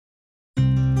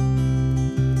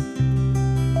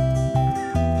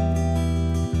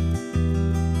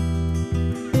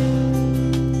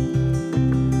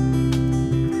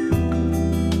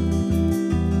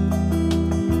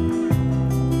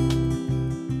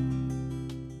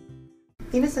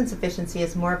Venous insufficiency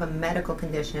is more of a medical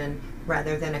condition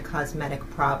rather than a cosmetic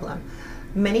problem.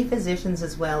 Many physicians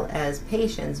as well as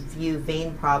patients view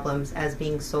vein problems as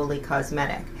being solely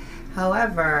cosmetic.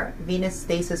 However, venous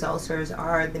stasis ulcers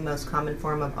are the most common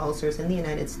form of ulcers in the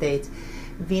United States.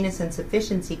 Venous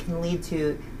insufficiency can lead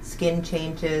to skin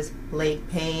changes, leg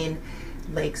pain,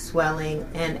 leg swelling,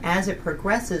 and as it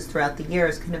progresses throughout the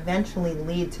years can eventually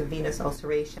lead to venous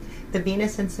ulceration. The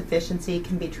venous insufficiency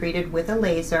can be treated with a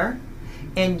laser,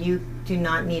 and you do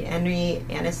not need any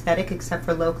anesthetic except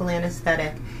for local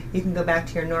anesthetic. You can go back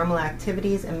to your normal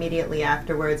activities immediately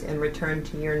afterwards and return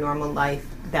to your normal life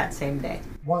that same day.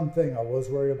 One thing I was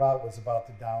worried about was about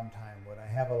the downtime. Would I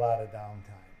have a lot of downtime?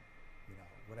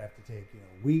 Would I have to take,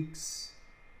 weeks,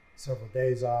 several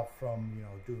days off from,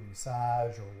 doing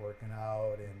massage or working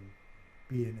out and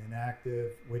being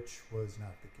inactive, which was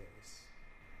not the case.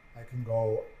 I can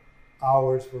go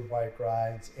hours for bike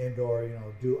rides and or,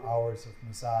 do hours of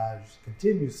massage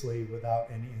continuously without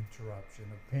any interruption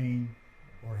of pain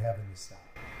or having to stop.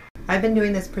 I've been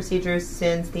doing this procedure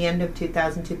since the end of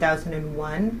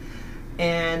 2001,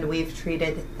 and we've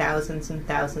treated thousands and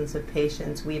thousands of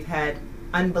patients. We've had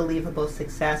unbelievable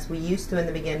success. We used to, in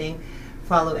the beginning,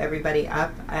 follow everybody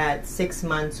up at 6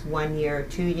 months, 1 year,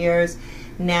 2 years.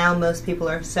 Now most people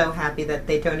are so happy that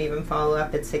they don't even follow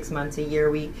up at 6 months, a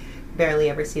year. We barely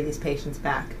ever see these patients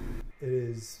back. It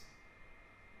is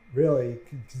really,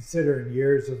 considering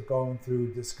years of going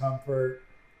through discomfort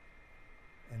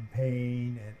and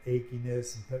pain and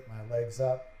achiness and putting my legs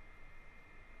up,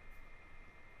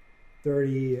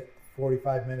 30,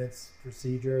 45 minutes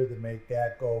procedure to make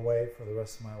that go away for the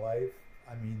rest of my life.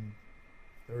 I mean,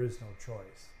 there is no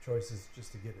choice. Choice is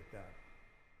just to get it done.